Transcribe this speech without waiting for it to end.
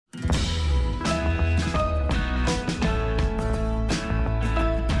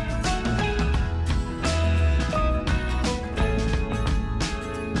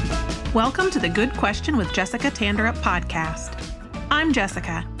Welcome to the Good Question with Jessica Tanderup podcast. I'm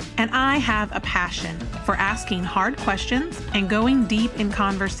Jessica, and I have a passion for asking hard questions and going deep in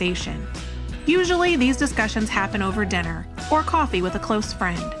conversation. Usually, these discussions happen over dinner or coffee with a close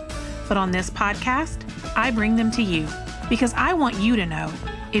friend. But on this podcast, I bring them to you because I want you to know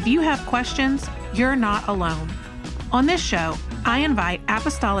if you have questions, you're not alone. On this show, I invite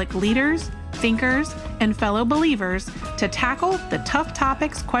apostolic leaders, thinkers, and fellow believers to tackle the tough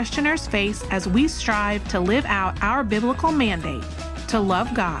topics questioners face as we strive to live out our biblical mandate to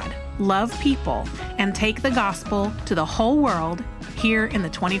love God, love people, and take the gospel to the whole world here in the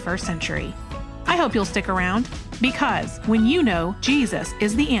 21st century. I hope you'll stick around because when you know Jesus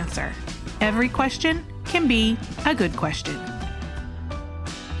is the answer, every question can be a good question.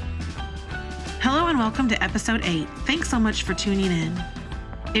 Hello and welcome to episode 8. Thanks so much for tuning in.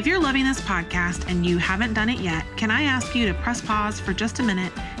 If you're loving this podcast and you haven't done it yet, can I ask you to press pause for just a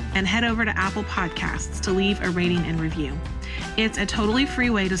minute and head over to Apple Podcasts to leave a rating and review. It's a totally free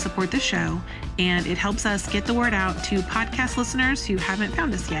way to support the show, and it helps us get the word out to podcast listeners who haven't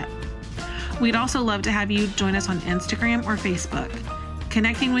found us yet. We'd also love to have you join us on Instagram or Facebook.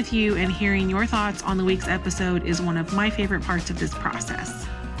 Connecting with you and hearing your thoughts on the week's episode is one of my favorite parts of this process.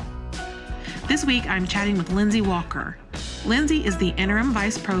 This week, I'm chatting with Lindsay Walker. Lindsay is the interim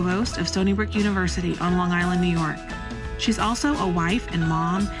vice provost of Stony Brook University on Long Island, New York. She's also a wife and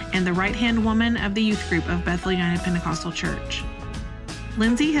mom and the right-hand woman of the youth group of Bethel United Pentecostal Church.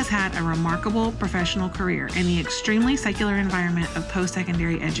 Lindsay has had a remarkable professional career in the extremely secular environment of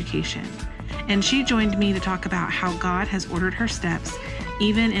post-secondary education, and she joined me to talk about how God has ordered her steps,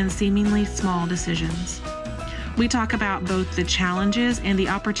 even in seemingly small decisions. We talk about both the challenges and the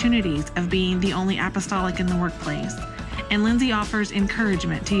opportunities of being the only apostolic in the workplace. And Lindsay offers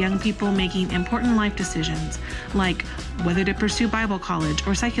encouragement to young people making important life decisions, like whether to pursue Bible college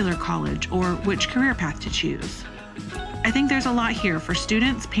or secular college, or which career path to choose. I think there's a lot here for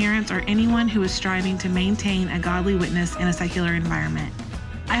students, parents, or anyone who is striving to maintain a godly witness in a secular environment.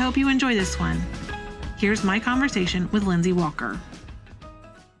 I hope you enjoy this one. Here's my conversation with Lindsay Walker.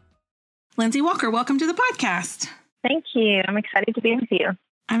 Lindsay Walker, welcome to the podcast. Thank you. I'm excited to be with you.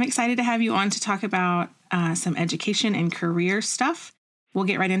 I'm excited to have you on to talk about some education and career stuff. We'll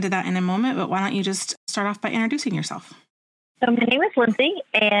get right into that in a moment, but why don't you just start off by introducing yourself? So my name is Lindsay,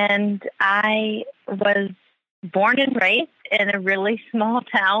 and I was born and raised in a really small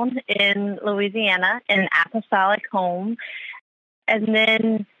town in Louisiana, in an apostolic home. And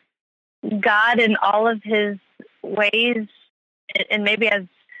then God, in all of his ways, and maybe as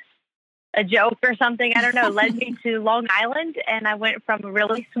a joke or something, I don't know, led me to Long Island. And I went from a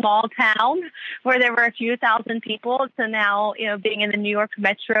really small town where there were a few thousand people to now, being in the New York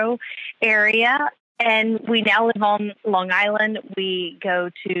metro area. And we now live on Long Island. We go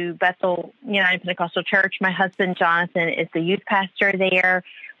to Bethel United Pentecostal Church. My husband, Jonathan, is the youth pastor there.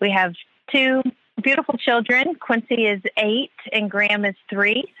 We have 2 beautiful children. Quincy is 8 and Graham is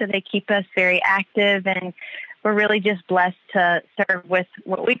 3. So they keep us very active, and we're really just blessed to serve with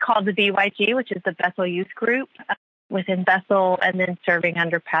what we call the BYG, which is the Bethel Youth Group within Bethel, and then serving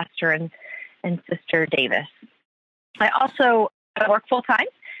under Pastor and Sister Davis. I also work full-time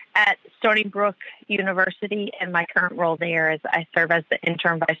at Stony Brook University, and my current role there is I serve as the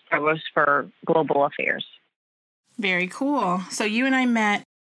interim vice provost for global affairs. Very cool. So you and I met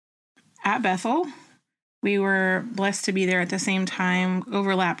at Bethel. We were blessed to be there at the same time,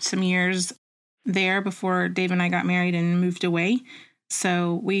 overlapped some years there before Dave and I got married and moved away.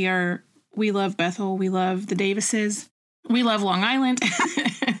 So we love Bethel. We love the Davises. We love Long Island.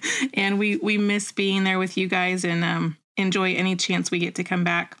 And we miss being there with you guys and enjoy any chance we get to come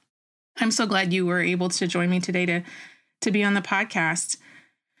back. I'm so glad you were able to join me today to be on the podcast.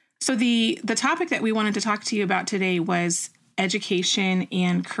 So the topic that we wanted to talk to you about today was education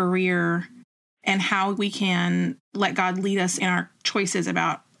and career and how we can let God lead us in our choices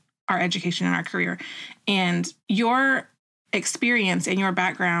about our education and our career. And your experience and your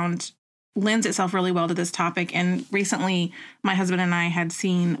background lends itself really well to this topic. And recently, my husband and I had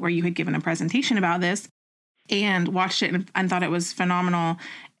seen where you had given a presentation about this and watched it and thought it was phenomenal.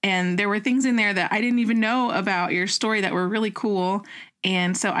 And there were things in there that I didn't even know about your story that were really cool.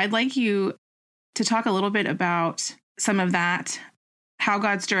 And so I'd like you to talk a little bit about some of that, how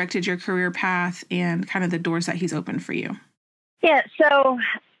God's directed your career path and kind of the doors that he's opened for you. Yeah, so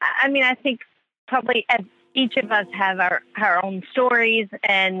I think probably each of us have our own stories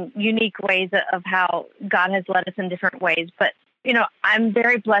and unique ways of how God has led us in different ways. But, I'm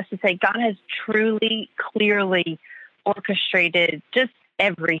very blessed to say God has truly, clearly orchestrated just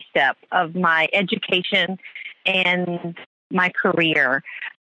every step of my education and my career.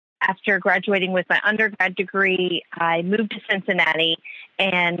 after graduating with my undergrad degree, I moved to Cincinnati,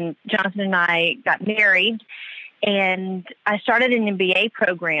 and Jonathan and I got married, and I started an MBA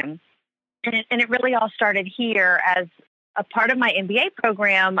program. And it really all started here. As a part of my MBA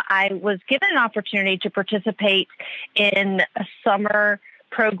program, I was given an opportunity to participate in a summer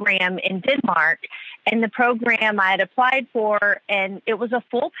program in Denmark. And the program I had applied for, and it was a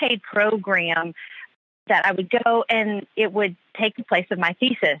full paid program that I would go and it would take the place of my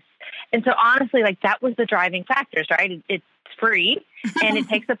thesis. And so honestly, like that was the driving factors, right? It's free and it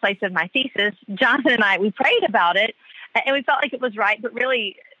takes the place of my thesis. Jonathan and I, we prayed about it and we felt like it was right, but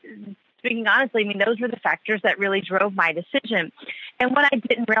really, speaking honestly, I mean, those were the factors that really drove my decision. And what I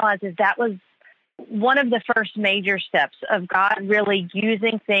didn't realize is that was one of the first major steps of God really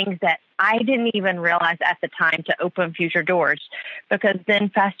using things that I didn't even realize at the time to open future doors. Because then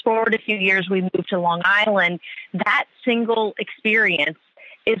fast forward a few years, we moved to Long Island. That single experience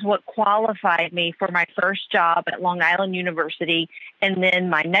is what qualified me for my first job at Long Island University and then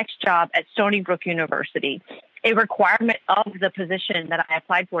my next job at Stony Brook University. A requirement of the position that I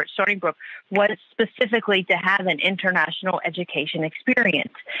applied for at Stony Brook was specifically to have an international education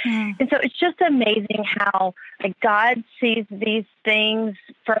experience. And so it's just amazing how God sees these things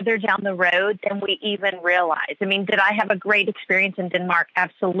further down the road than we even realize. I mean, did I have a great experience in Denmark?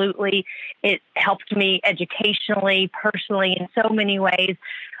 Absolutely. It helped me educationally, personally, in so many ways.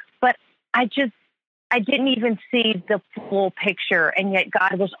 But I didn't even see the full picture, and yet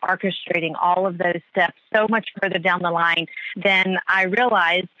God was orchestrating all of those steps so much further down the line than I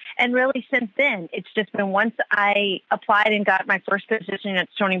realized. And really since then, it's just been once I applied and got my first position at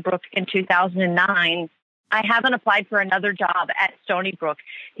Stony Brook in 2009, I haven't applied for another job at Stony Brook.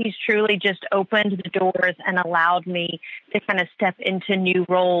 He's truly just opened the doors and allowed me to kind of step into new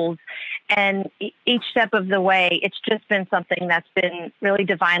roles. And each step of the way, it's just been something that's been really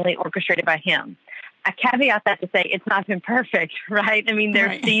divinely orchestrated by him. I caveat that to say it's not been perfect, right? I mean,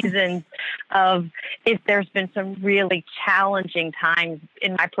 there's seasons of if there's been some really challenging times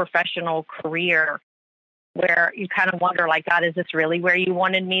in my professional career where you kind of wonder, like, God, is this really where you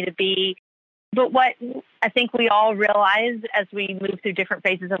wanted me to be? But what I think we all realize as we move through different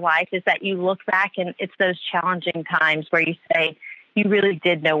phases of life is that you look back and it's those challenging times where you say, you really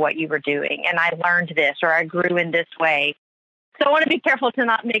did know what you were doing. And I learned this, or I grew in this way. So I want to be careful to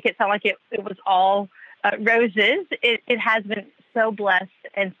not make it sound like it was all roses. It has been so blessed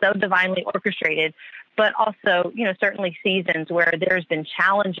and so divinely orchestrated, but also, certainly seasons where there's been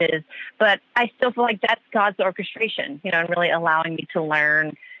challenges, but I still feel like that's God's orchestration, and really allowing me to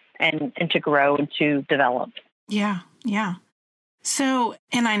learn and to grow and to develop. Yeah. Yeah. So,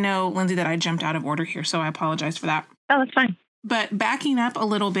 and I know, Lindsay, that I jumped out of order here, so I apologize for that. Oh, that's fine. But backing up a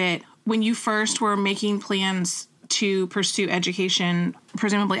little bit, when you first were making plans to pursue education,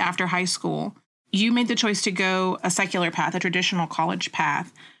 presumably after high school, you made the choice to go a secular path, a traditional college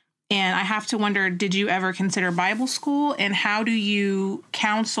path. And I have to wonder, did you ever consider Bible school? And how do you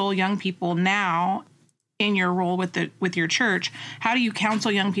counsel young people now in your role with your church? How do you counsel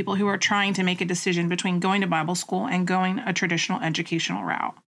young people who are trying to make a decision between going to Bible school and going a traditional educational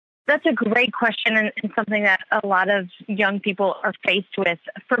route? That's a great question and something that a lot of young people are faced with.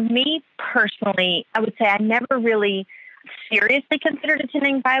 For me personally, I would say I never really seriously considered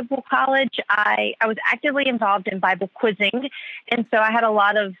attending Bible college. I was actively involved in Bible quizzing, and so I had a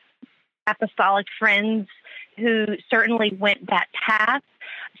lot of apostolic friends who certainly went that path.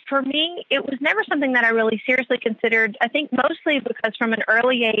 For me, it was never something that I really seriously considered. I think mostly because from an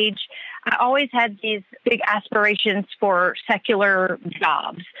early age, I always had these big aspirations for secular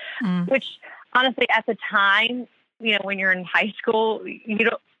jobs, which honestly at the time, when you're in high school,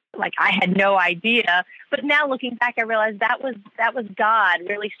 I had no idea. But now looking back, I realized that was God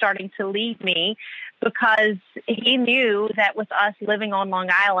really starting to lead me, because he knew that with us living on Long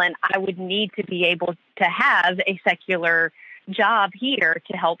Island, I would need to be able to have a secular job here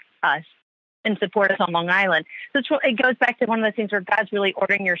to help us and support us on Long Island. So it goes back to one of the things where God's really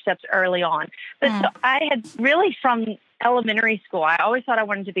ordering your steps early on. But so I had really from elementary school, I always thought I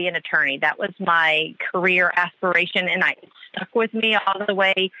wanted to be an attorney. That was my career aspiration, and it stuck with me all the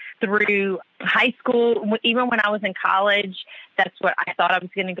way through high school. Even when I was in college, that's what I thought I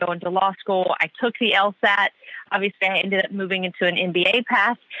was going to go into law school. I took the LSAT. Obviously, I ended up moving into an MBA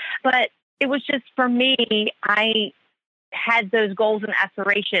path. But it was just, for me, I had those goals and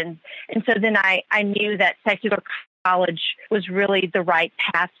aspirations. And so then I knew that secular college was really the right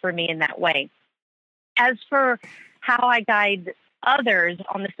path for me in that way. As for how I guide others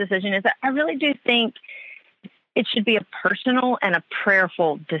on this decision, is that I really do think it should be a personal and a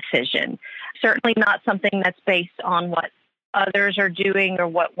prayerful decision. Certainly not something that's based on what others are doing or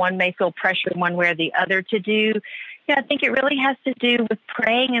what one may feel pressured one way or the other to do. Yeah, I think it really has to do with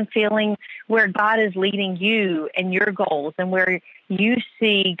praying and feeling where God is leading you and your goals and where you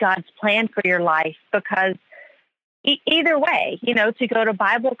see God's plan for your life. Because either way, to go to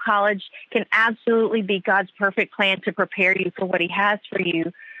Bible college can absolutely be God's perfect plan to prepare you for what he has for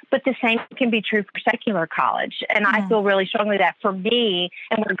you. But the same can be true for secular college. And I feel really strongly that for me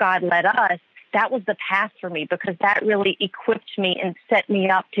and where God led us, that was the path for me, because that really equipped me and set me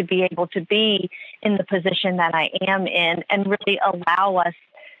up to be able to be in the position that I am in and really allow us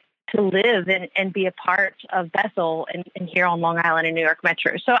to live and be a part of Bethel and here on Long Island and New York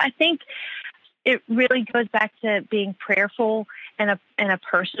Metro. So I think it really goes back to being prayerful and a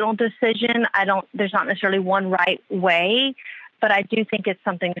personal decision. There's not necessarily one right way, but I do think it's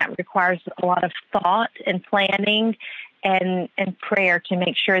something that requires a lot of thought and planning and prayer to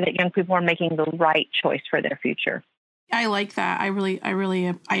make sure that young people are making the right choice for their future. I like that. I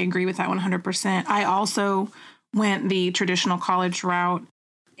agree with that 100%. I also went the traditional college route,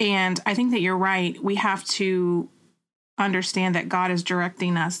 and I think that you're right. We have to understand that God is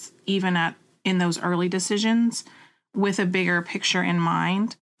directing us even in those early decisions with a bigger picture in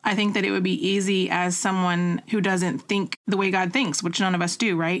mind. I think that it would be easy as someone who doesn't think the way God thinks, which none of us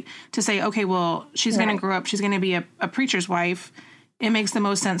do, right? To say, okay, well, she's going to grow up, she's going to be a preacher's wife. It makes the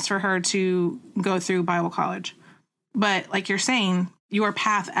most sense for her to go through Bible college. But like you're saying, your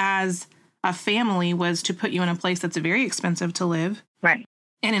path as a family was to put you in a place that's very expensive to live. Right.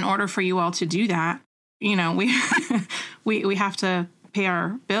 And in order for you all to do that, we we have to pay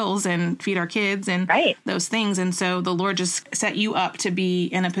our bills and feed our kids and those things. And so the Lord just set you up to be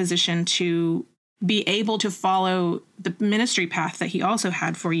in a position to be able to follow the ministry path that he also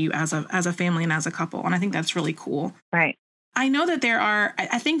had for you as a family and as a couple. And I think that's really cool. Right. I know that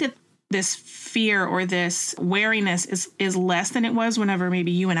I think that this fear or this wariness is less than it was whenever maybe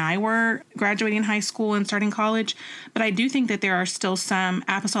you and I were graduating high school and starting college. But I do think that there are still some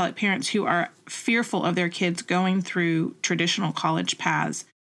apostolic parents who are fearful of their kids going through traditional college paths.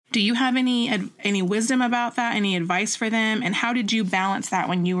 Do you have any wisdom about that? Any advice for them? And how did you balance that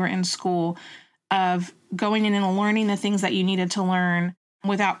when you were in school of going in and learning the things that you needed to learn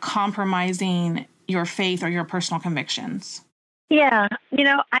without compromising your faith or your personal convictions? Yeah,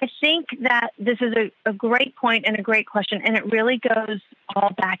 I think that this is a great point and a great question, and it really goes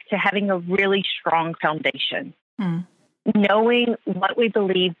all back to having a really strong foundation. Knowing what we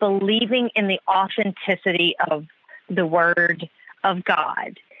believe, believing in the authenticity of the Word of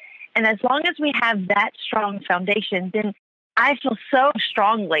God. And as long as we have that strong foundation, then I feel so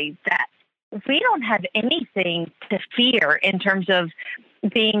strongly that we don't have anything to fear in terms of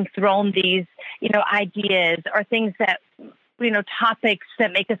being thrown these, ideas or things that topics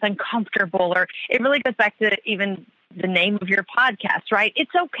that make us uncomfortable, or it really goes back to even the name of your podcast, right?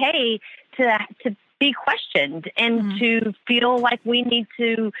 It's okay to be questioned and to feel like we need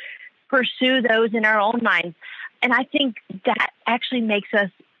to pursue those in our own minds. And I think that actually makes us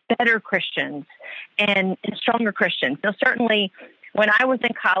better Christians and stronger Christians. Now, certainly when I was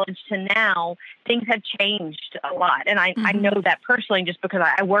in college to now, things have changed a lot. And I know that personally just because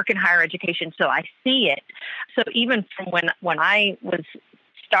I work in higher education, so I see it. So even from when I was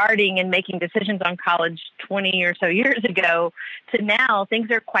starting and making decisions on college 20 or so years ago to now,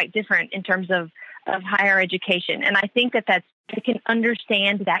 things are quite different in terms of higher education. And I think I can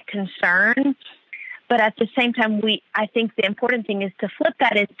understand that concern. But at the same time, I think the important thing is to flip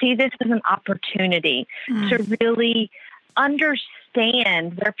that and see this as an opportunity to really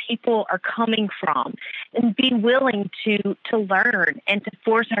understand where people are coming from and be willing to learn and to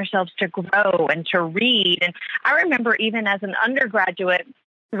force ourselves to grow and to read. And I remember even as an undergraduate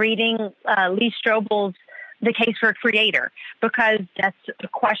reading Lee Strobel's The Case for a Creator, because that's a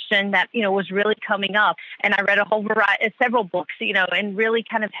question that, was really coming up. And I read a whole variety, several books, and really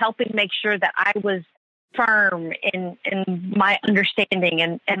kind of helping make sure that I was firm in my understanding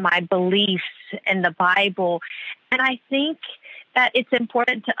and my beliefs in the Bible. And I think that it's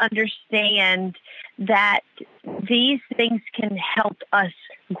important to understand that these things can help us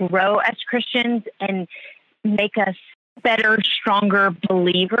grow as Christians and make us better, stronger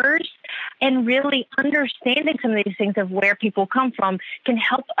believers. And really understanding some of these things of where people come from can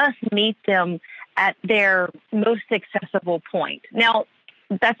help us meet them at their most accessible point. Now,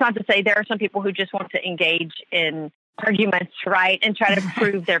 that's not to say there are some people who just want to engage in arguments, right, and try to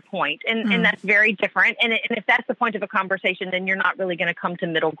prove their point. And that's very different. And if that's the point of a conversation, then you're not really going to come to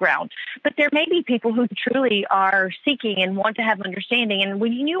middle ground. But there may be people who truly are seeking and want to have understanding. And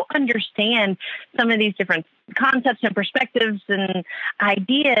when you understand some of these different concepts and perspectives and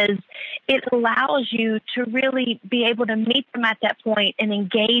ideas, it allows you to really be able to meet them at that point and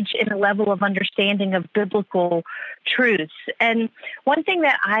engage in a level of understanding of biblical truths. And one thing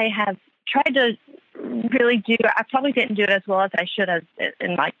that I have tried to really do, I probably didn't do it as well as I should have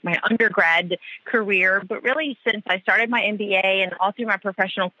in my undergrad career, but really since I started my MBA and all through my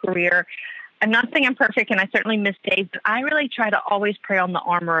professional career, I'm not saying I'm perfect and I certainly miss days, but I really try to always pray on the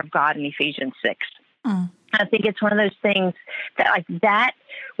armor of God in Ephesians 6. I think it's one of those things that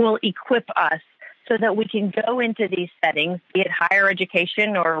will equip us so that we can go into these settings, be it higher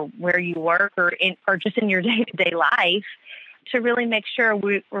education or where you work or just in your day-to-day life, to really make sure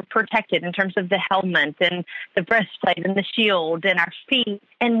we're protected in terms of the helmet and the breastplate and the shield and our feet.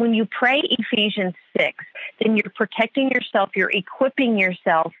 And when you pray Ephesians 6, then you're protecting yourself, you're equipping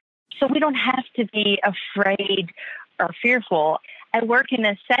yourself, so we don't have to be afraid or fearful. I work in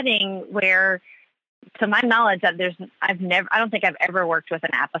a setting where, to my knowledge, I don't think I've ever worked with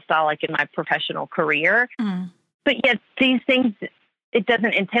an apostolic in my professional career. But yet these things, it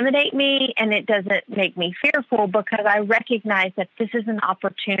doesn't intimidate me and it doesn't make me fearful because I recognize that this is an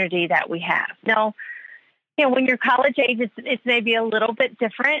opportunity that we have. Now, when you're college age, it's maybe a little bit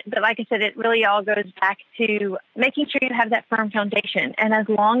different, but like I said, it really all goes back to making sure you have that firm foundation. And as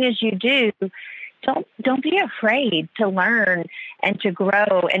long as you do, don't be afraid to learn and to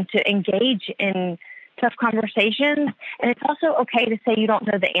grow and to engage in tough conversations. And it's also okay to say you don't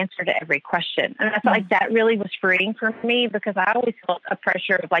know the answer to every question. And I felt like that really was freeing for me because I always felt a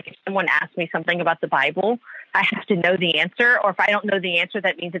pressure of if someone asked me something about the Bible, I have to know the answer. Or if I don't know the answer,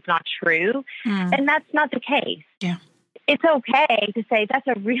 that means it's not true. And that's not the case. Yeah. It's okay to say, that's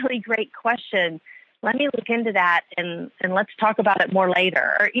a really great question. Let me look into that and let's talk about it more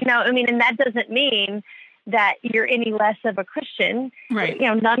later. Or, and that doesn't mean that you're any less of a Christian. Right.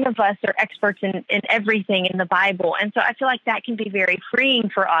 None of us are experts in everything in the Bible. And so I feel like that can be very freeing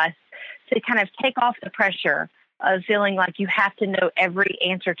for us to kind of take off the pressure of feeling like you have to know every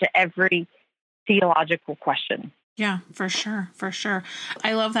answer to every theological question. Yeah, for sure. For sure.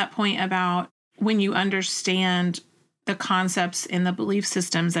 I love that point about when you understand the concepts and the belief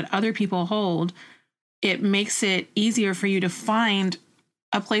systems that other people hold, it makes it easier for you to find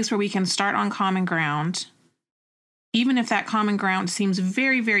a place where we can start on common ground, even if that common ground seems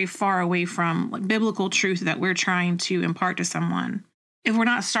very, very far away from biblical truth that we're trying to impart to someone. If we're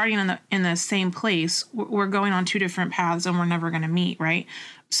not starting in the same place, we're going on two different paths and we're never going to meet, right?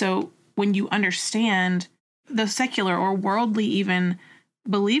 So when you understand the secular or worldly even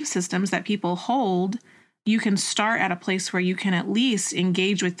belief systems that people hold, you can start at a place where you can at least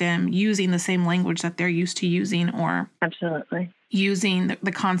engage with them using the same language that they're used to using, or absolutely using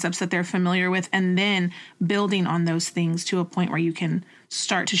the concepts that they're familiar with, and then building on those things to a point where you can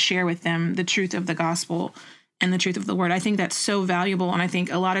start to share with them the truth of the gospel and the truth of the word. I think that's so valuable. And I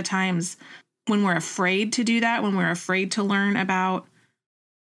think a lot of times when we're afraid to do that, when we're afraid to learn about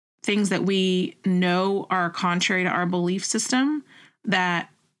things that we know are contrary to our belief system, that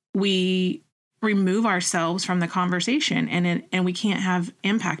we remove ourselves from the conversation, and we can't have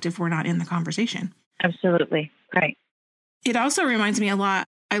impact if we're not in the conversation. Absolutely. Right. It also reminds me a lot.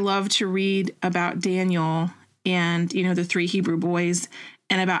 I love to read about Daniel and, the 3 Hebrew boys,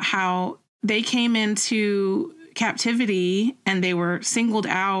 and about how they came into captivity and they were singled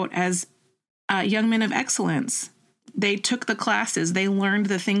out as young men of excellence. They took the classes, they learned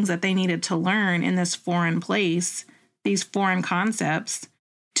the things that they needed to learn in this foreign place, these foreign concepts,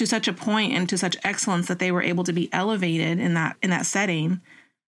 to such a point and to such excellence that they were able to be elevated in that setting.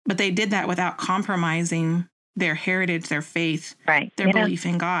 But they did that without compromising their heritage, their faith, right, their belief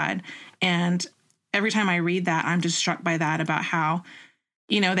in God. And every time I read that, I'm just struck by that, about how,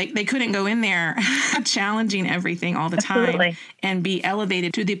 they couldn't go in there challenging everything all the time and be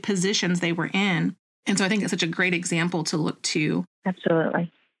elevated to the positions they were in. And so I think it's such a great example to look to.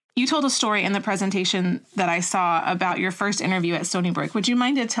 Absolutely. You told a story in the presentation that I saw about your first interview at Stony Brook. Would you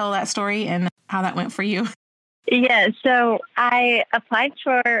mind to tell that story and how that went for you? Yeah, so I applied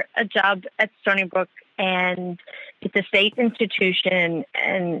for a job at Stony Brook, and it's a state institution,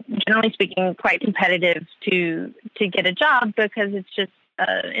 and generally speaking, quite competitive to get a job, because it's just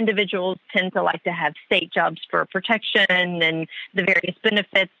individuals tend to like to have state jobs for protection and the various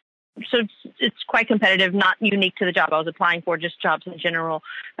benefits. So it's quite competitive, not unique to the job I was applying for, just jobs in general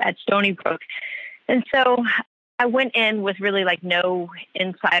at Stony Brook. And so I went in with really like no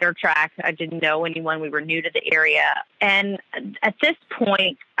insider track. I didn't know anyone. We were new to the area. And at this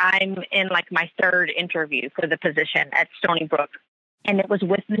point, I'm in like my third interview for the position at Stony Brook. And it was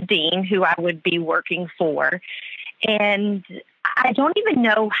with the dean who I would be working for. And I don't even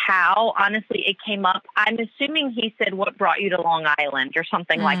know how, honestly, it came up. I'm assuming he said, "What brought you to Long Island?" or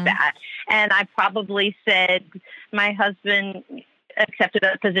something like that. And I probably said, "My husband accepted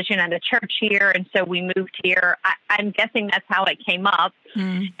a position at a church here, and so we moved here." I'm guessing that's how it came up.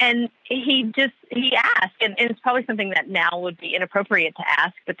 And he asked, and it's probably something that now would be inappropriate to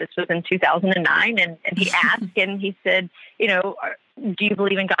ask, but this was in 2009, and he asked, and he said, "Do you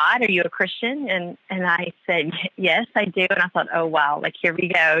believe in God? Are you a Christian?" And I said, "Yes, I do." And I thought, oh, wow, like, here we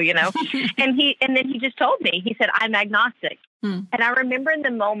go, and then he just told me, he said, "I'm agnostic." And I remember in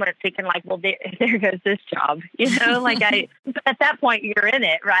the moment thinking like, well, there goes this job, but at that point you're in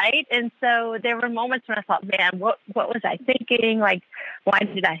it. Right. And so there were moments when I thought, man, what was I thinking? Like, why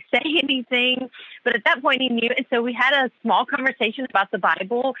did I say anything? But at that point he knew. And so we had a small conversation about the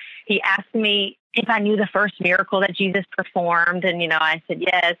Bible. He asked me if I knew the first miracle that Jesus performed. And, I said,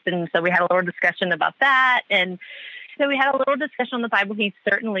 yes. And so we had a little discussion about that. And so we had a little discussion on the Bible. He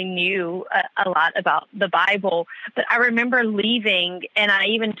certainly knew a lot about the Bible. But I remember leaving, and I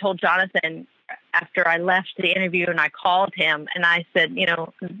even told Jonathan after I left the interview, and I called him, and I said,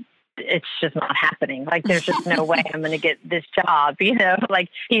 it's just not happening. Like, there's just no way I'm going to get this job, like,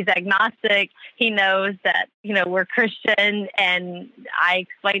 he's agnostic. He knows that, we're Christian. And I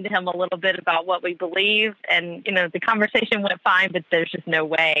explained to him a little bit about what we believe. And, the conversation went fine, but there's just no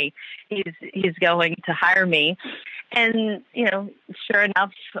way he's going to hire me. And, sure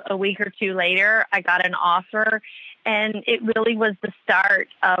enough, a week or two later, I got an offer. And it really was the start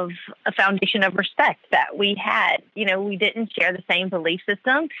of a foundation of respect that we had. We didn't share the same belief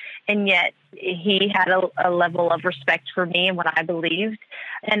system, and yet he had a level of respect for me and what I believed,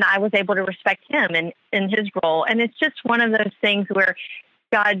 and I was able to respect him and in his role. And it's just one of those things where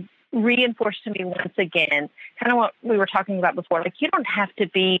God reinforced to me once again, kind of what we were talking about before. Like, you don't have to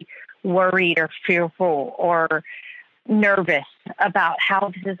be worried or fearful or nervous about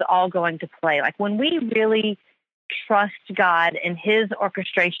how this is all going to play. Like, when we really trust God and his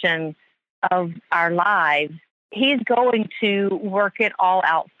orchestration of our lives, he's going to work it all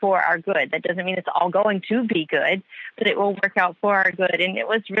out for our good. That doesn't mean it's all going to be good, but it will work out for our good. And it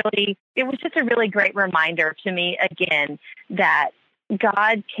was just a really great reminder to me again that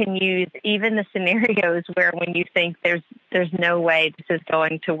God can use even the scenarios where when you think there's no way this is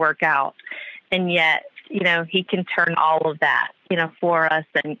going to work out, and yet he can turn all of that, for us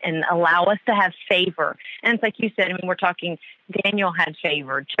and allow us to have favor. And it's like you said, we're talking, Daniel had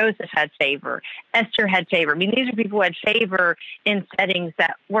favor, Joseph had favor, Esther had favor. These are people who had favor in settings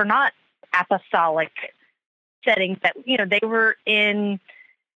that were not apostolic settings, that, they were in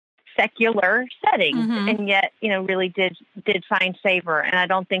secular settings, and yet, really did find favor. And I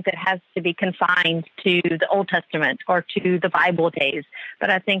don't think that has to be confined to the Old Testament or to the Bible days, but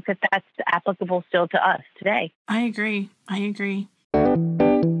I think that that's applicable still to us today. I agree.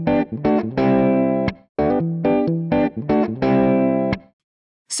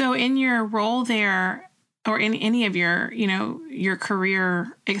 So in your role there, or in any of your, your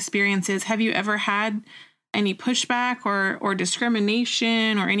career experiences, have you ever had any pushback or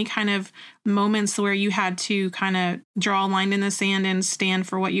discrimination or any kind of moments where you had to kind of draw a line in the sand and stand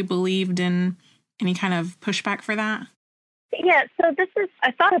for what you believed, and any kind of pushback for that? Yeah, so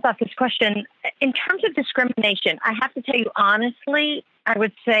I thought about this question. In terms of discrimination, I have to tell you honestly, I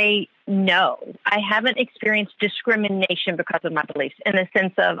would say no. I haven't experienced discrimination because of my beliefs, in the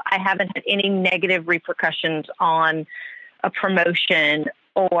sense of I haven't had any negative repercussions on a promotion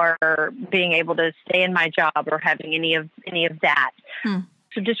or being able to stay in my job or having any of that.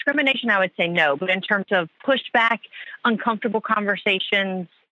 So discrimination, I would say no. But in terms of pushback, uncomfortable conversations,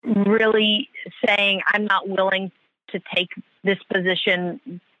 really saying I'm not willing to take this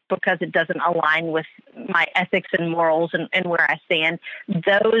position because it doesn't align with my ethics and morals and where I stand,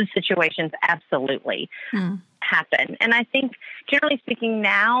 those situations absolutely happen. And I think, generally speaking,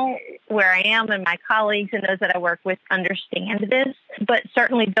 now where I am and my colleagues and those that I work with understand this, but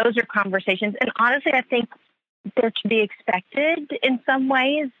certainly those are conversations. And honestly, I think they're to be expected in some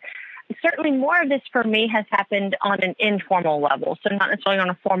ways. Certainly more of this for me has happened on an informal level. So not necessarily on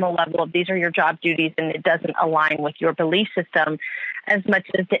a formal level of these are your job duties and it doesn't align with your belief system, as much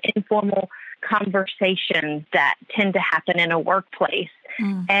as the informal conversations that tend to happen in a workplace,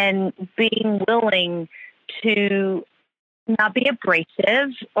 and being willing to not be abrasive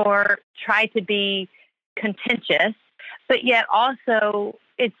or try to be contentious, but yet also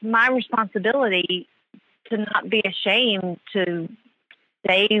it's my responsibility to not be ashamed to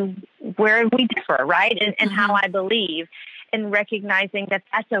say where we differ, right? And how I believe, and recognizing that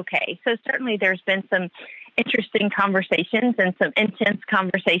that's okay. So certainly there's been some interesting conversations and some intense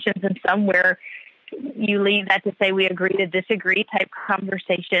conversations, and some where you leave that to say we agree to disagree type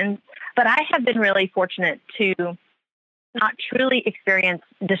conversations. But I have been really fortunate to not truly experience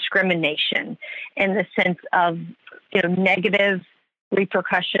discrimination in the sense of, negative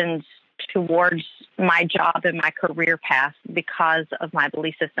repercussions towards my job and my career path because of my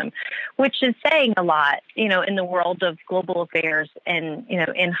belief system, which is saying a lot, in the world of global affairs and,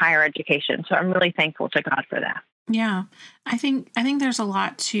 in higher education. So I'm really thankful to God for that. Yeah. I think there's a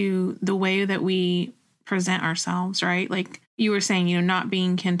lot to the way that we present ourselves, right? Like you were saying, not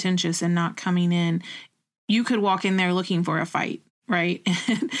being contentious and not coming in. You could walk in there looking for a fight, right?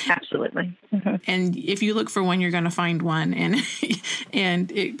 Absolutely. Mm-hmm. And if you look for one, you're going to find one,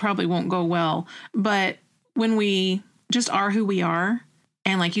 and it probably won't go well. But when we just are who we are,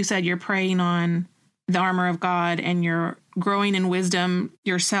 and like you said, you're preying on the armor of God, and you're growing in wisdom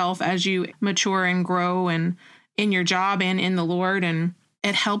yourself as you mature and grow, and in your job and in the Lord. And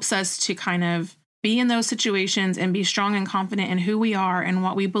it helps us to kind of be in those situations and be strong and confident in who we are and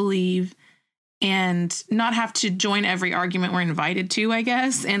what we believe, and not have to join every argument we're invited to, I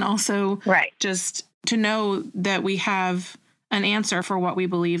guess. And also just to know that we have an answer for what we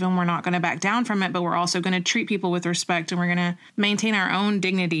believe, and we're not going to back down from it, but we're also going to treat people with respect, and we're going to maintain our own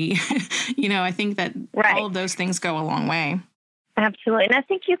dignity. I think that all of those things go a long way. Absolutely. And I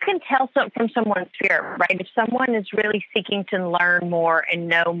think you can tell from someone's spirit, right? If someone is really seeking to learn more and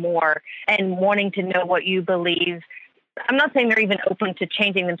know more and wanting to know what you believe, I'm not saying they're even open to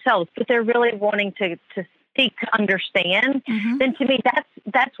changing themselves, but they're really wanting to seek to understand, then to me,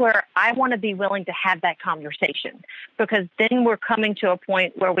 that's where I want to be willing to have that conversation, because then we're coming to a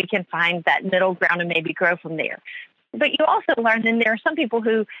point where we can find that middle ground and maybe grow from there. But you also learn that there are some people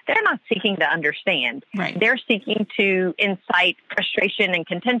who they're not seeking to understand. Right. They're seeking to incite frustration and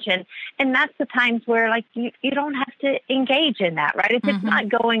contention. And that's the times where you don't have to engage in that, right? If it's not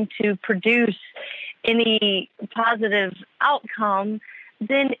going to produce any positive outcome,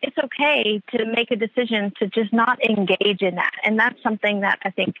 then it's okay to make a decision to just not engage in that. And that's something that I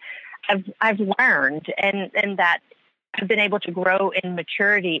think I've learned and that I've been able to grow in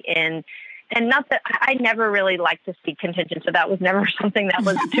maturity in. And not that I never really liked to see contention, so that was never something that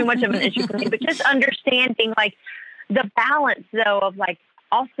was too much of an issue for me, but just understanding the balance though of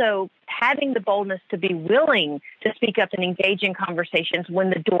also having the boldness to be willing to speak up and engage in conversations when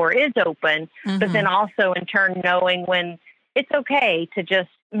the door is open, but then also in turn knowing when it's okay to just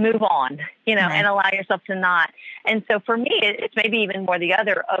move on, and allow yourself to not. And so for me, it's maybe even more the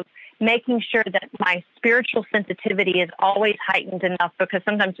other of making sure that my spiritual sensitivity is always heightened enough, because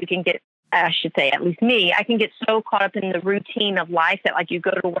sometimes we can get, I should say, at least me, I can get so caught up in the routine of life that you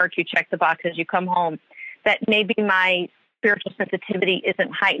go to work, you check the boxes, you come home, that maybe my spiritual sensitivity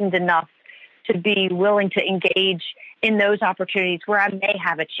isn't heightened enough to be willing to engage in those opportunities where I may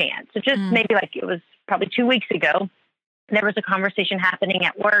have a chance. So just maybe it was probably 2 weeks ago, there was a conversation happening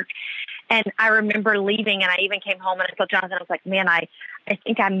at work, and I remember leaving, and I even came home and I told Jonathan, I was like, man, I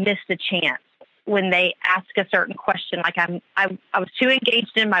think I missed a chance when they ask a certain question. I was too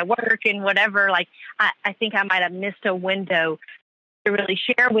engaged in my work and whatever. I think I might have missed a window to really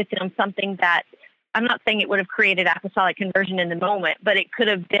share with them something that I'm not saying it would have created apostolic conversion in the moment, but it could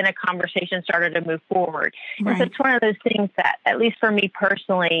have been a conversation started to move forward. Right. And so it's one of those things that, at least for me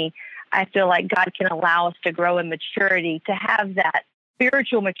personally, I feel like God can allow us to grow in maturity, to have that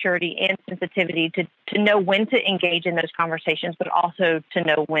spiritual maturity and sensitivity to know when to engage in those conversations, but also to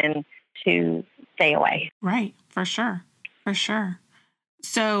know when to stay away. Right. For sure. For sure.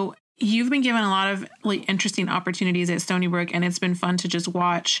 So you've been given a lot of interesting opportunities at Stony Brook, and it's been fun to just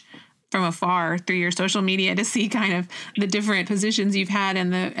watch from afar through your social media to see kind of the different positions you've had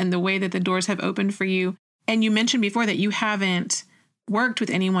and the way that the doors have opened for you. And you mentioned before that you haven't worked with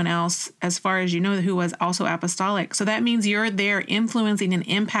anyone else, as far as you know, who was also apostolic. So that means you're there influencing and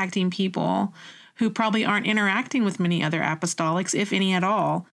impacting people who probably aren't interacting with many other apostolics, if any at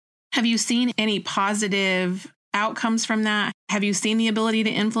all. Have you seen any positive outcomes from that? Have you seen the ability to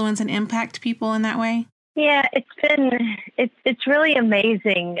influence and impact people in that way? Yeah, it's really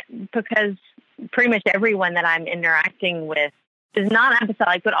amazing, because pretty much everyone that I'm interacting with is not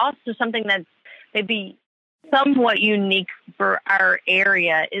apostolic, but also something that's maybe somewhat unique for our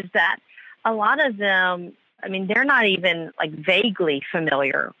area is that a lot of them, they're not even vaguely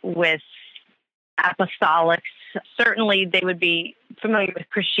familiar with apostolics. Certainly they would be familiar with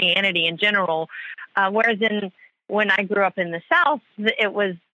Christianity in general. Whereas when I grew up in the South, it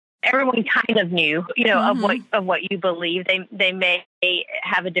was everyone kind of knew, of what you believe. They may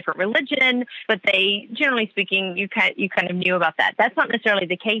have a different religion, but they, generally speaking, you kind of knew about that. That's not necessarily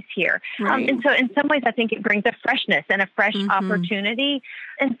the case here. Right. And so in some ways, I think it brings a freshness and a fresh opportunity.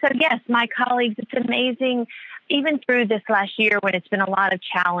 And so, yes, my colleagues, it's amazing. Even through this last year when it's been a lot of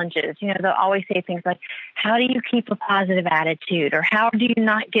challenges, they'll always say things like, how do you keep a positive attitude? Or how do you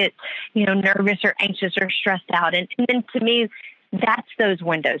not get, nervous or anxious or stressed out? And then to me, that's those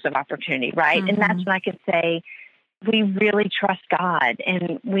windows of opportunity, right? And that's when I can say, we really trust God,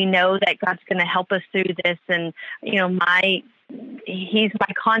 and we know that God's going to help us through this. And, He's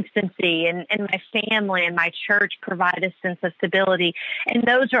my constancy, and my family and my church provide a sense of stability. And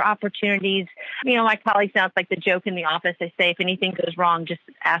those are opportunities. My colleagues now, it's like the joke in the office. They say, if anything goes wrong, just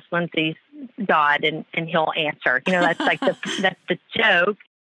ask Lindsay's God and he'll answer. That's like that's the joke.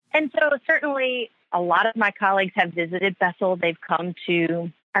 And so certainly a lot of my colleagues have visited Bethel. They've come to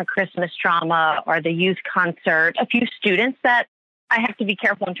our Christmas drama or the youth concert. A few students that I have to be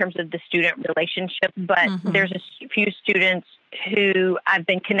careful in terms of the student relationship, but there's a few students who I've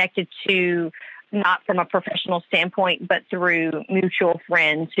been connected to, not from a professional standpoint, but through mutual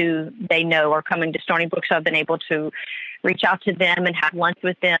friends who they know are coming to Stony Brook. So I've been able to reach out to them and have lunch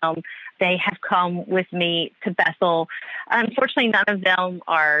with them. They have come with me to Bethel. Unfortunately, none of them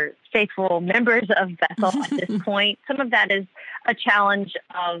are faithful members of Bethel at this point. Some of that is a challenge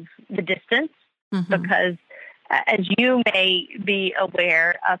of the distance, because as you may be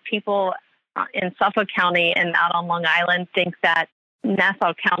aware, people in Suffolk County and out on Long Island think that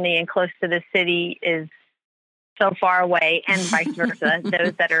Nassau County and close to the city is so far away, and vice versa.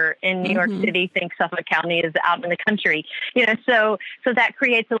 Those that are in New York City think Suffolk County is out in the country. So that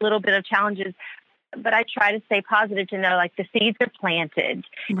creates a little bit of challenges. But I try to stay positive to know, like, the seeds are planted.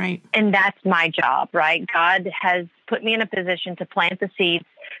 Right. And that's my job, right? God has put me in a position to plant the seeds,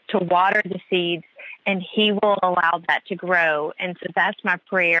 to water the seeds, and He will allow that to grow. And so that's my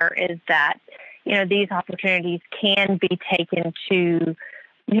prayer, is that, these opportunities can be taken to,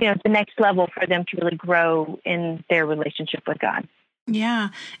 the next level for them to really grow in their relationship with God. Yeah,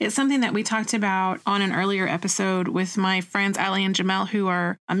 it's something that we talked about on an earlier episode with my friends Ali and Jamel, who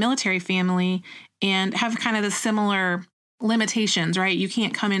are a military family and have kind of the similar limitations, right? You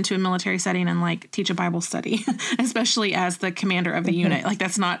can't come into a military setting and teach a Bible study, especially as the commander of the unit.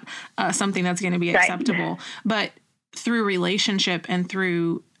 That's not something that's going to be acceptable. Right. But through relationship and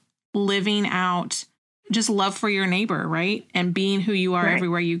through living out just love for your neighbor, right? And being who you are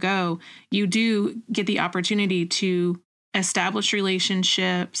everywhere you go, you do get the opportunity to establish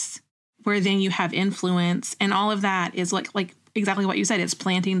relationships where then you have influence, and all of that is like exactly what you said. It's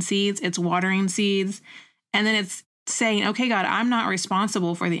planting seeds, it's watering seeds, and then it's saying, okay, God, I'm not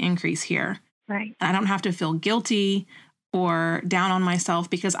responsible for the increase here. Right. I don't have to feel guilty or down on myself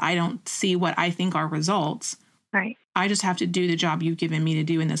because I don't see what I think are results. Right. I just have to do the job you've given me to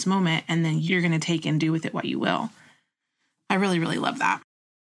do in this moment, and then you're going to take and do with it what you will. I really, really love that.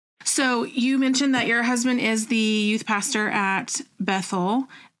 So you mentioned that your husband is the youth pastor at Bethel.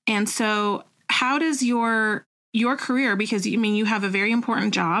 And so how does your career, because you have a very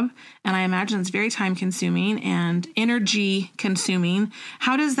important job, and I imagine it's very time consuming and energy consuming.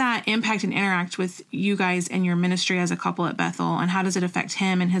 How does that impact and interact with you guys and your ministry as a couple at Bethel? And how does it affect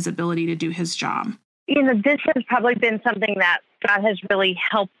him and his ability to do his job? This has probably been something that God has really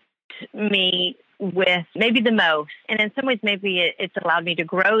helped me with, maybe the most. And in some ways, maybe it's allowed me to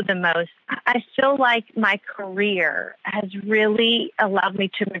grow the most. I feel like my career has really allowed me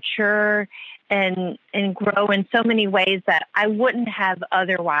to mature and grow in so many ways that I wouldn't have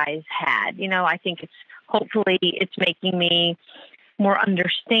otherwise had. I think hopefully it's making me more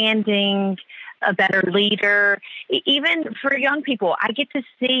understanding, a better leader. Even for young people, I get to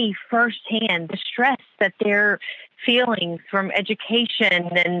see firsthand the stress that they're feeling from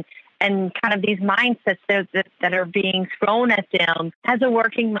education and kind of these mindsets that are being thrown at them. As a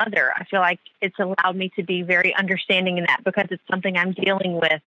working mother, I feel like it's allowed me to be very understanding in that, because it's something I'm dealing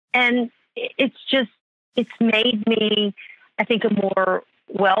with. And it's made me, I think, a more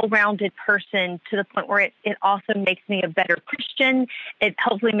well-rounded person, to the point where it also makes me a better Christian. It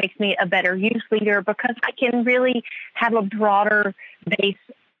hopefully makes me a better youth leader, because I can really have a broader base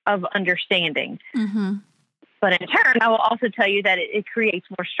of understanding. Mm-hmm. But in turn, I will also tell you that it creates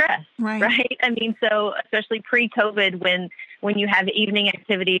more stress, right? So especially pre-COVID, when you have evening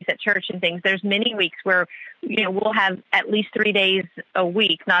activities at church and things, there's many weeks where, we'll have at least 3 days a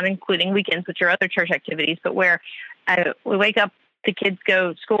week, not including weekends, which are other church activities, but where we wake up, the kids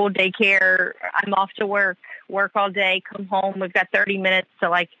go school, daycare, I'm off to work all day, come home, we've got 30 minutes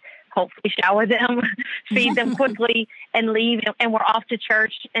to hopefully shower them, feed them quickly, and leave. And we're off to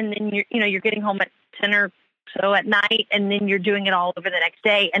church. And then you're getting home at 10 or so at night, and then you're doing it all over the next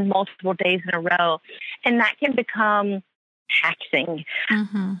day and multiple days in a row. And that can become taxing.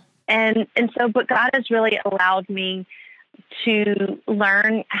 Mm-hmm. But God has really allowed me to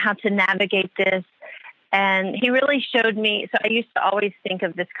learn how to navigate this. And he really showed me. So I used to always think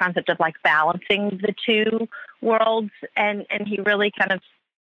of this concept of like balancing the two worlds. And he really kind of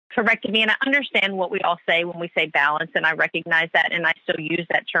corrected me. And I understand what we all say when we say balance. And I recognize that. And I still use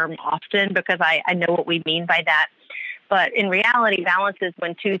that term often because I know what we mean by that. But in reality, balance is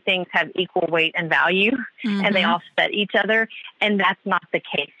when two things have equal weight and value, mm-hmm. and they offset each other. And that's not the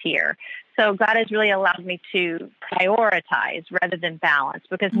case here. So God has really allowed me to prioritize rather than balance,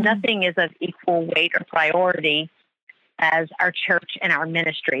 because mm-hmm. nothing is of equal weight or priority as our church and our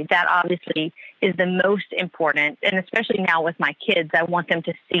ministry. That obviously is the most important. And especially now with my kids, I want them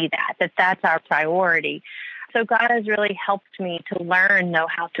to see that that's our priority. So God has really helped me to learn, know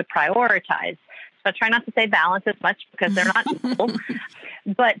how to prioritize. So I try not to say balance as much because they're not equal,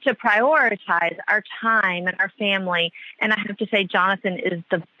 but to prioritize our time and our family. And I have to say, Jonathan is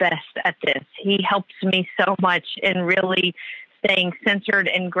the best at this. He helps me so much in really staying centered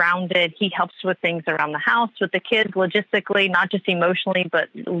and grounded. He helps with things around the house, with the kids, logistically, not just emotionally, but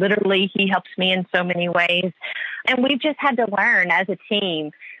literally. He helps me in so many ways. And we've just had to learn as a team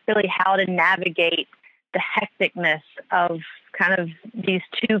really how to navigate the hecticness of kind of these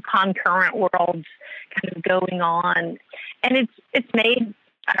two concurrent worlds kind of going on. And it's made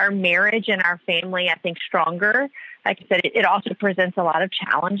our marriage and our family, I think, stronger. Like I said, it also presents a lot of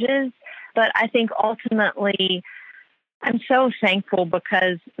challenges. But I think ultimately, I'm so thankful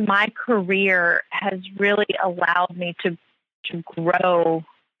because my career has really allowed me to grow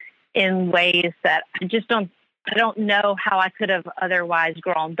in ways that I don't know how I could have otherwise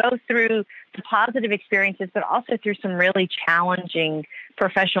grown, both through the positive experiences, but also through some really challenging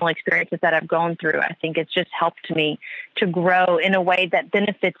professional experiences that I've gone through. I think it's just helped me to grow in a way that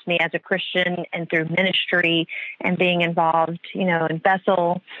benefits me as a Christian and through ministry and being involved, in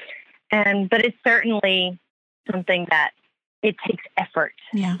Bethel. But it's certainly something that it takes effort.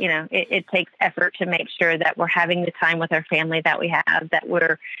 Yeah. It takes effort to make sure that we're having the time with our family that we have, that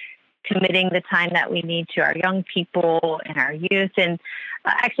we're committing the time that we need to our young people and our youth. And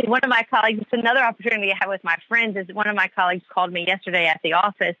actually, one of my colleagues, it's another opportunity I have with my friends, is one of my colleagues called me yesterday at the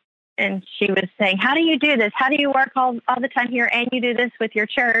office, and she was saying, how do you do this? How do you work all the time here and you do this with your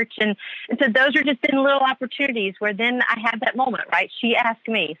church? And so those are just been little opportunities where then I had that moment, right? She asked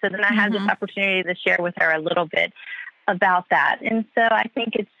me. So then I had this opportunity to share with her a little bit about that. And so I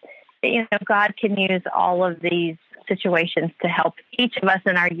think it's, God can use all of these situations to help each of us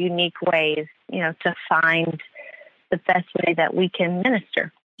in our unique ways, to find the best way that we can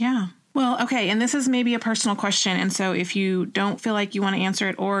minister. Yeah. Well, okay. And this is maybe a personal question. And so if you don't feel like you want to answer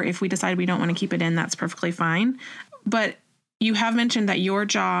it, or if we decide we don't want to keep it in, that's perfectly fine. But you have mentioned that your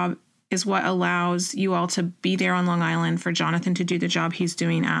job is what allows you all to be there on Long Island for Jonathan to do the job he's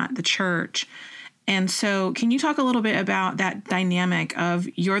doing at the church. And so can you talk a little bit about that dynamic of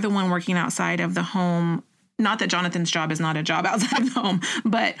you're the one working outside of the home? Not that Jonathan's job is not a job outside the home,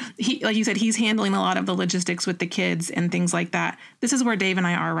 but he, like you said, he's handling a lot of the logistics with the kids and things like that. This is where Dave and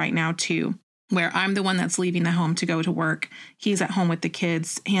I are right now too, where I'm the one that's leaving the home to go to work. He's at home with the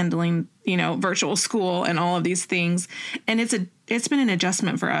kids handling, virtual school and all of these things. And it's been an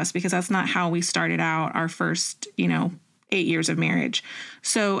adjustment for us because that's not how we started out our first, 8 years of marriage.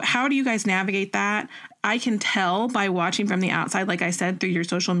 So how do you guys navigate that? I can tell by watching from the outside, like I said, through your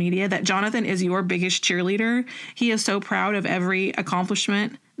social media, that Jonathan is your biggest cheerleader. He is so proud of every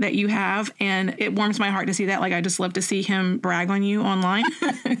accomplishment that you have. And it warms my heart to see that. Like, I just love to see him brag on you online.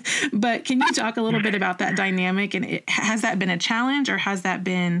 But can you talk a little bit about that dynamic? And has that been a challenge, or has that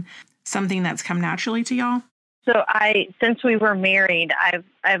been something that's come naturally to y'all? So since we were married,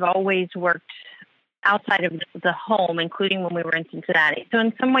 I've always worked outside of the home, including when we were in Cincinnati. So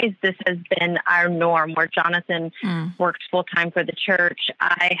in some ways, this has been our norm, where Jonathan works full-time for the church.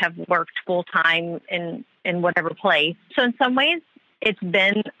 I have worked full-time in whatever place. So in some ways, it's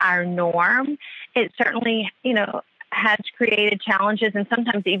been our norm. It certainly, has created challenges, and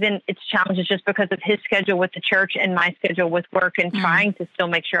sometimes even it's challenges just because of his schedule with the church and my schedule with work, and trying to still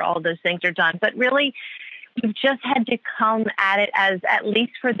make sure all those things are done. But really, we've just had to come at it as, at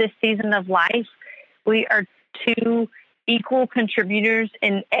least for this season of life, we are two equal contributors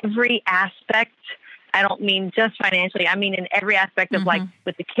in every aspect. I don't mean just financially. I mean in every aspect of like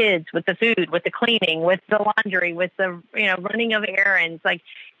with the kids, with the food, with the cleaning, with the laundry, with the running of errands. Like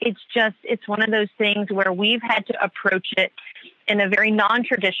it's one of those things where we've had to approach it in a very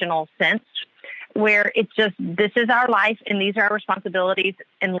non-traditional sense, where it's just, this is our life and these are our responsibilities,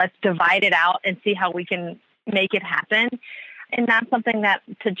 and let's divide it out and see how we can make it happen. And that's something that,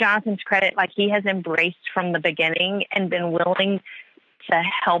 to Jonathan's credit, like, he has embraced from the beginning and been willing to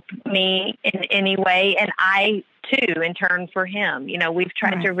help me in any way. And I too, in turn, for him. We've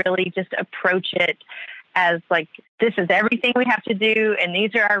tried to really just approach it as like, this is everything we have to do, and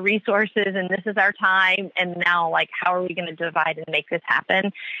these are our resources, and this is our time. And now, like, how are we going to divide and make this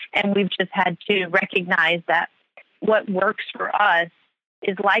happen? And we've just had to recognize that what works for us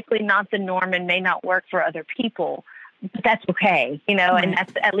is likely not the norm and may not work for other people. But that's okay, and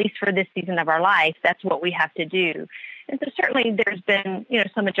that's, at least for this season of our life, that's what we have to do. And so certainly there's been,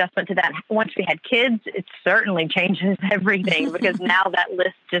 some adjustment to that. Once we had kids, it certainly changes everything, because now that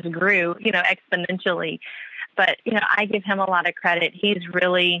list just grew, exponentially. But, I give him a lot of credit. He's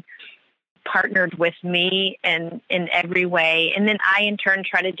really partnered with me in every way. And then I, in turn,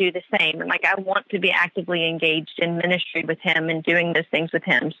 try to do the same. And I want to be actively engaged in ministry with him and doing those things with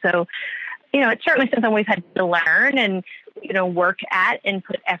him. So, it's certainly something we've had to learn and, work at and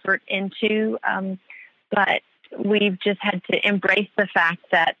put effort into. But we've just had to embrace the fact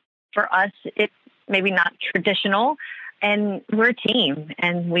that for us, it's maybe not traditional, and we're a team,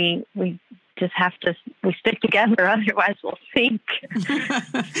 and we just have to, we stick together. Otherwise we'll sink.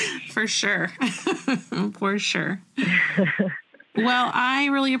 For sure. For sure. Well, I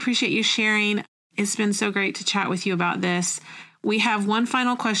really appreciate you sharing. It's been so great to chat with you about this. We have one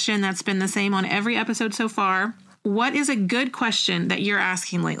final question that's been the same on every episode so far. What is a good question that you're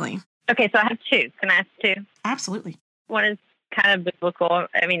asking lately? Okay, so I have two. Can I ask two? Absolutely. One is kind of biblical.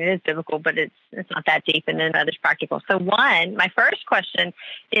 I mean, it is biblical, but it's not that deep, and then another's practical. So my first question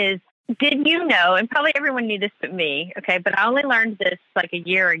is, did you know, and probably everyone knew this but me, okay, but I only learned this like a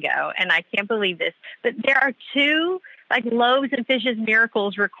year ago, and I can't believe this, but there are two loaves and fishes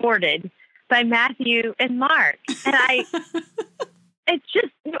miracles recorded by Matthew and Mark. And it's just,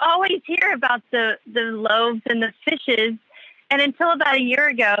 you always hear about the loaves and the fishes. And until about a year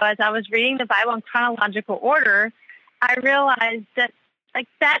ago, as I was reading the Bible in chronological order, I realized that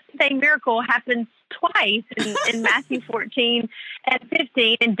that same miracle happens twice in Matthew 14 and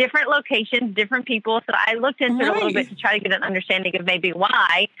 15 in different locations, different people. So I looked into it a little bit to try to get an understanding of maybe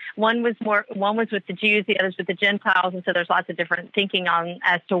why. One was with the Jews, the other's with the Gentiles. And so there's lots of different thinking on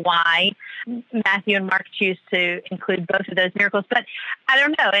as to why Matthew and Mark choose to include both of those miracles. But I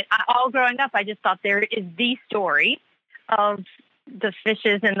don't know. All growing up, I just thought there is the story of the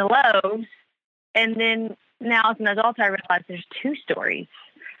fishes and the loaves. And then now as an adult, I realize there's two stories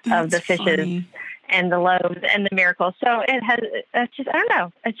of the fishes and the loaves and the miracles. So it's just, I don't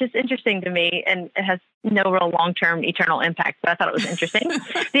know. It's just interesting to me, and it has no real long-term eternal impact. But I thought it was interesting.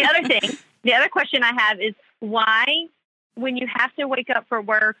 The other question I have is, why, when you have to wake up for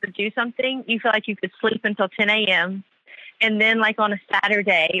work or do something, you feel like you could sleep until 10 a.m. And then on a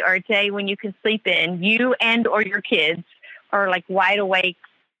Saturday or a day when you can sleep in, you and or your kids are wide awake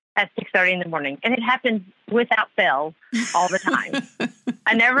at 6:30 in the morning. And it happens without fail all the time.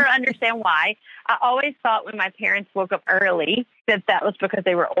 I never understand why. I always thought when my parents woke up early that was because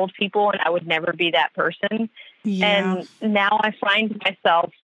they were old people and I would never be that person. Yeah. And now I find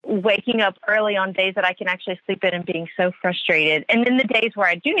myself waking up early on days that I can actually sleep in and being so frustrated. And then the days where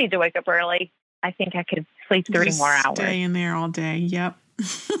I do need to wake up early, I think I could sleep 3 more hours. Stay in there all day. Yep.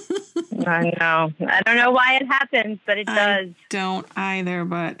 I know. I don't know why it happens, but it does. I don't either,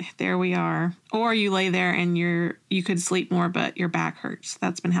 but there we are. Or you lay there and you could sleep more, but your back hurts.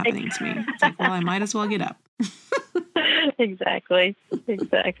 That's been happening to me. It's well, I might as well get up. Exactly.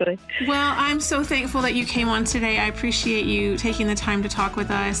 Well, I'm so thankful that you came on today. I appreciate you taking the time to talk with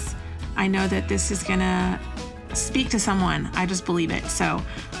us. I know that this is going to speak to someone. I just believe it. So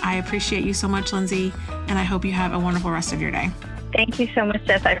I appreciate you so much, Lindsay, and I hope you have a wonderful rest of your day. Thank you so much,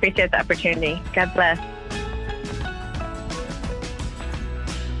 Jess. I appreciate the opportunity. God bless.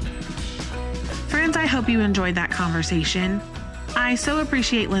 Friends, I hope you enjoyed that conversation. I so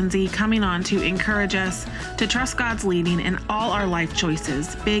appreciate Lindsay coming on to encourage us to trust God's leading in all our life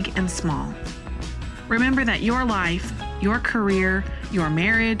choices, big and small. Remember that your life, your career, your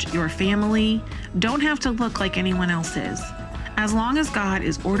marriage, your family don't have to look like anyone else's. As long as God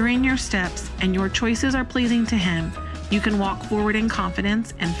is ordering your steps and your choices are pleasing to Him, you can walk forward in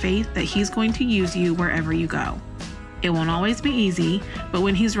confidence and faith that He's going to use you wherever you go. It won't always be easy, but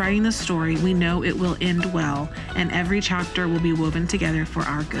when He's writing the story, we know it will end well, and every chapter will be woven together for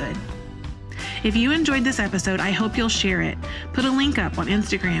our good. If you enjoyed this episode, I hope you'll share it. Put a link up on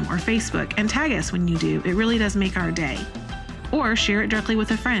Instagram or Facebook and tag us when you do. It really does make our day. or share it directly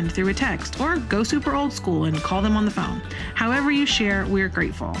with a friend through a text, or go super old school and call them on the phone. However you share, we're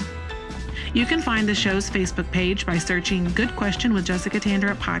grateful. You can find the show's Facebook page by searching Good Question with Jessica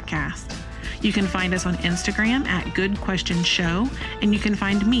Tanderup Podcast. You can find us on Instagram at Good Question Show, and you can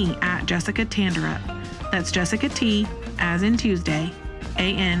find me at Jessica Tanderup. That's Jessica T, as in Tuesday,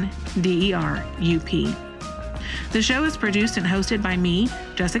 ANDERUP. The show is produced and hosted by me,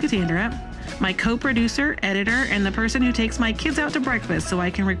 Jessica Tanderup. My co-producer, editor, and the person who takes my kids out to breakfast so I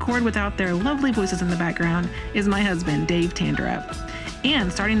can record without their lovely voices in the background is my husband, Dave Tanderup.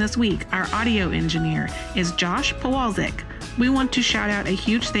 And starting this week, our audio engineer is Josh Pawalczyk. We want to shout out a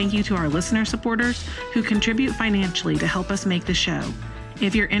huge thank you to our listener supporters who contribute financially to help us make the show.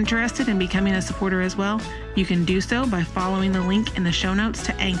 If you're interested in becoming a supporter as well, you can do so by following the link in the show notes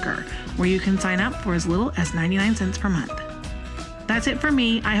to Anchor, where you can sign up for as little as 99 cents per month. That's it for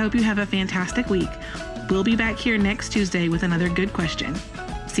me. I hope you have a fantastic week. We'll be back here next Tuesday with another good question.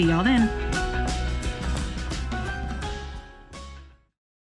 See y'all then.